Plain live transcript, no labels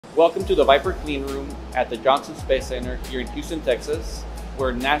Welcome to the VIPER clean room at the Johnson Space Center here in Houston, Texas,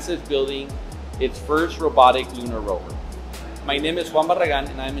 where NASA is building its first robotic lunar rover. My name is Juan Barragan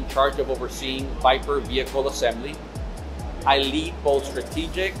and I'm in charge of overseeing VIPER vehicle assembly. I lead both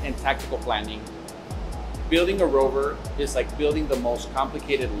strategic and tactical planning. Building a rover is like building the most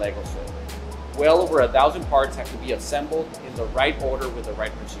complicated Lego set. Well over 1,000 parts have to be assembled in the right order with the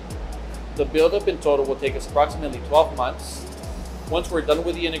right procedure. The buildup in total will take us approximately 12 months. Once we're done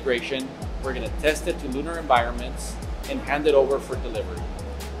with the integration, we're going to test it to lunar environments and hand it over for delivery.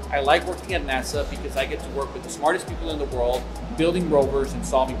 I like working at NASA because I get to work with the smartest people in the world, building rovers and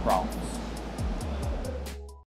solving problems.